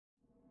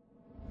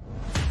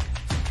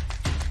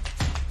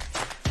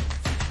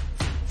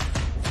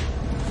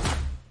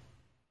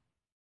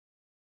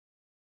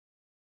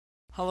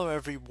Hello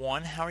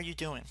everyone, how are you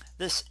doing?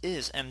 This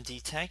is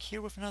MD Tech here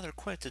with another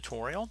quick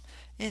tutorial.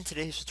 In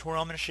today's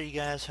tutorial I'm going to show you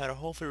guys how to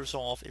hopefully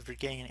resolve if you're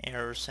getting an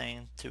error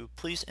saying to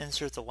please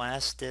insert the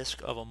last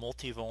disk of a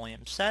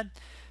multi-volume set.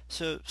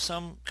 So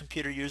some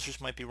computer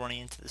users might be running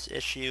into this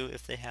issue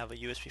if they have a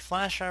USB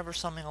flash drive or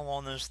something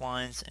along those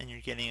lines and you're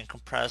getting a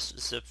compressed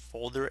zip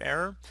folder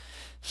error.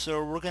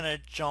 So we're going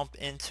to jump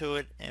into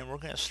it and we're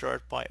going to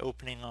start by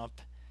opening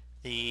up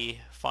the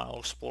File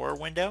Explorer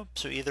window.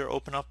 So either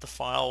open up the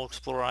File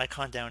Explorer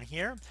icon down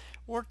here,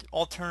 or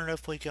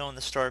alternatively go in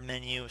the Start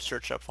menu,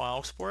 search up File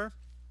Explorer.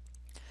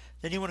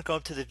 Then you want to go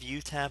up to the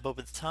View tab up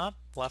at the top,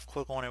 left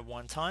click on it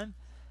one time.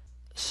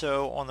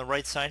 So on the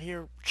right side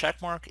here,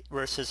 check mark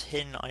where it says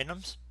Hidden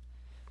Items.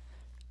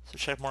 So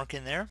check mark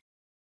in there.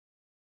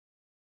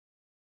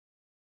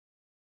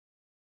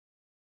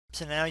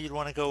 So now you'd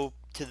want to go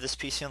to this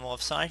PC on the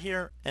left side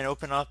here and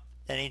open up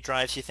any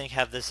drives you think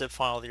have the zip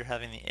file that you're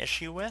having the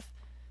issue with.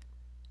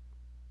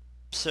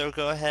 So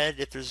go ahead,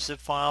 if there's a zip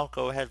file,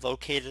 go ahead,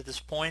 locate it at this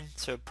point.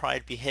 So it'd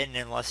probably be hidden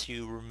unless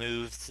you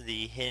removed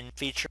the hidden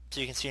feature. So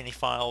you can see any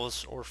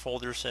files or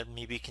folders that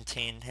maybe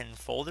contain hidden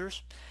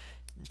folders.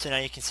 So now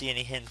you can see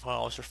any hidden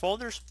files or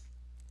folders.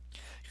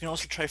 You can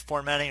also try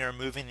formatting or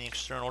removing the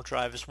external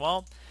drive as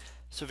well.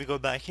 So if we go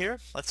back here,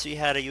 let's say you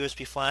had a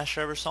USB flash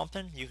drive or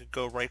something, you could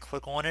go right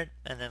click on it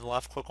and then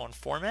left click on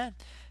format.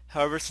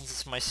 However, since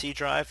it's my C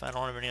drive, I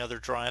don't have any other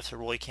drives, so I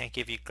really can't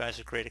give you guys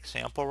a great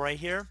example right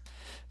here.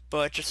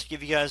 But just to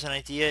give you guys an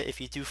idea,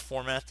 if you do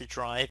format the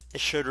drive,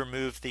 it should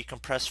remove the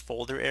compressed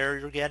folder error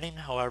you're getting.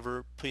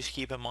 However, please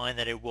keep in mind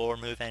that it will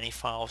remove any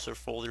files or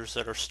folders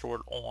that are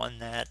stored on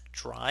that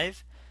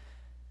drive.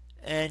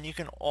 And you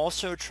can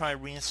also try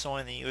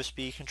reinstalling the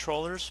USB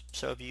controllers.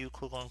 So if you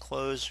click on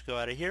close, go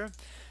out of here.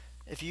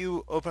 If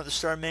you open up the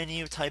start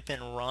menu, type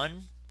in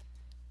run,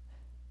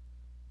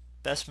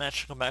 best match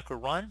should come back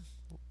with run.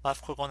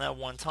 Left click on that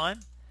one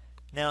time.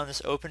 Now in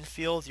this open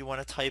field you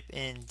want to type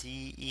in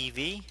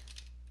DEV.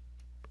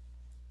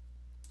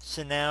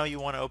 So now you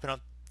want to open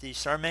up the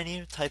start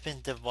menu, type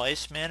in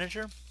device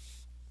manager.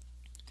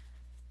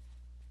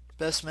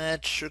 Best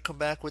match should come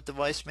back with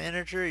device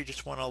manager. You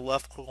just want to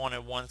left click on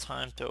it one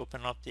time to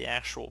open up the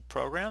actual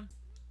program.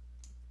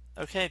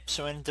 Okay,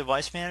 so in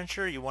device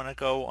manager you want to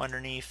go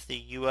underneath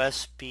the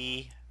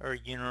USB or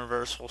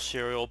universal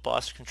serial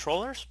bus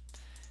controllers.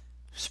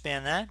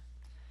 Expand that.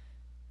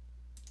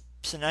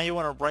 So now you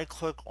want to right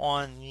click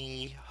on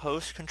the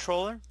host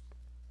controller.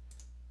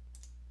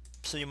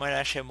 So you might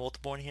actually have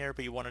multiple in here,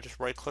 but you want to just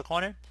right click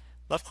on it.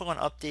 Left click on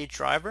update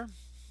driver.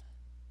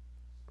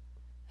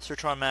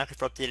 Search automatically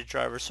for updated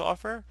driver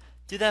software.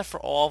 Do that for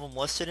all of them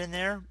listed in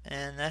there,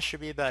 and that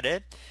should be about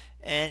it.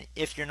 And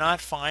if you're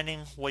not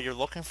finding what you're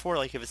looking for,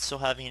 like if it's still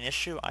having an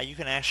issue, you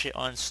can actually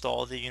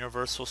uninstall the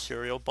universal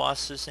serial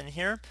buses in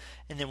here,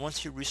 and then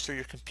once you restart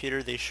your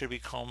computer they should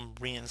become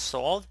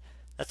reinstalled.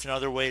 That's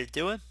another way to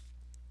do it.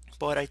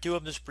 But I do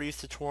hope this brief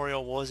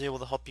tutorial was able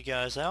to help you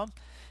guys out.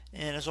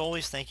 And as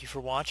always, thank you for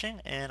watching,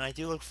 and I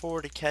do look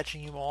forward to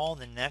catching you all in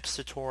the next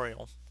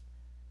tutorial.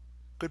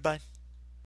 Goodbye.